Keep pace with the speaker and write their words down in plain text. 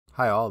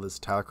Hi all, this is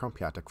Tyler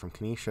Krompiatek from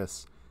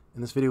Canisius. In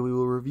this video we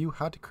will review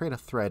how to create a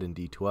thread in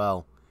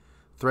D2L.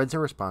 Threads are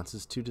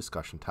responses to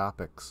discussion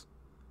topics.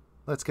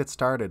 Let's get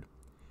started.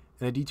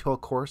 In a D2L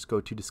course,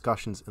 go to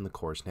Discussions in the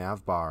course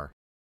nav bar.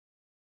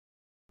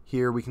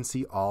 Here we can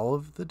see all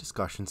of the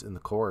discussions in the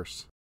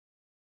course.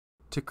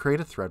 To create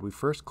a thread, we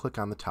first click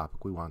on the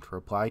topic we want to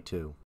reply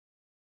to.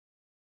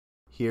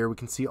 Here we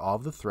can see all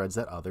of the threads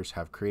that others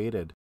have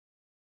created.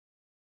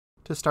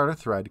 To start a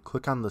thread,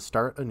 click on the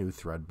Start a New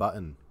Thread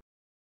button.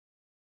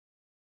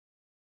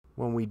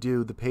 When we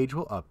do, the page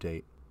will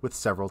update with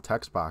several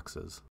text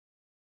boxes.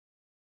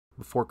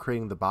 Before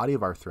creating the body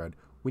of our thread,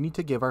 we need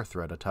to give our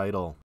thread a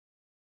title.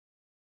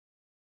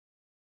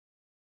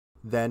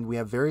 Then we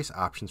have various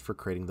options for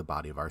creating the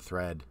body of our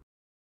thread.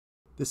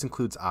 This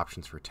includes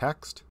options for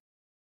text,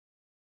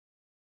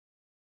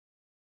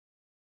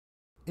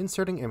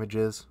 inserting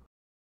images,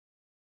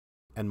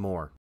 and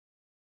more.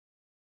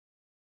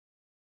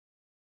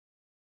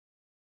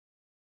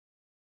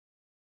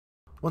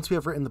 Once we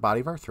have written the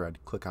body of our thread,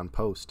 click on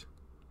Post.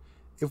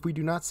 If we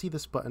do not see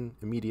this button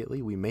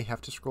immediately, we may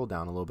have to scroll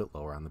down a little bit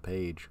lower on the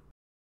page.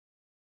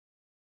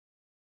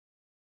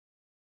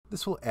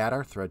 This will add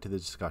our thread to the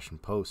discussion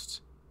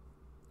posts.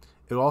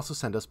 It will also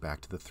send us back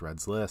to the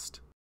threads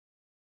list.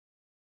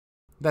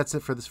 That's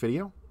it for this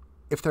video.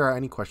 If there are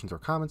any questions or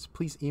comments,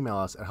 please email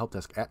us at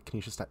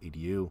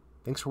helpdesk@canisius.edu.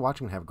 Thanks for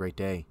watching and have a great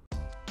day.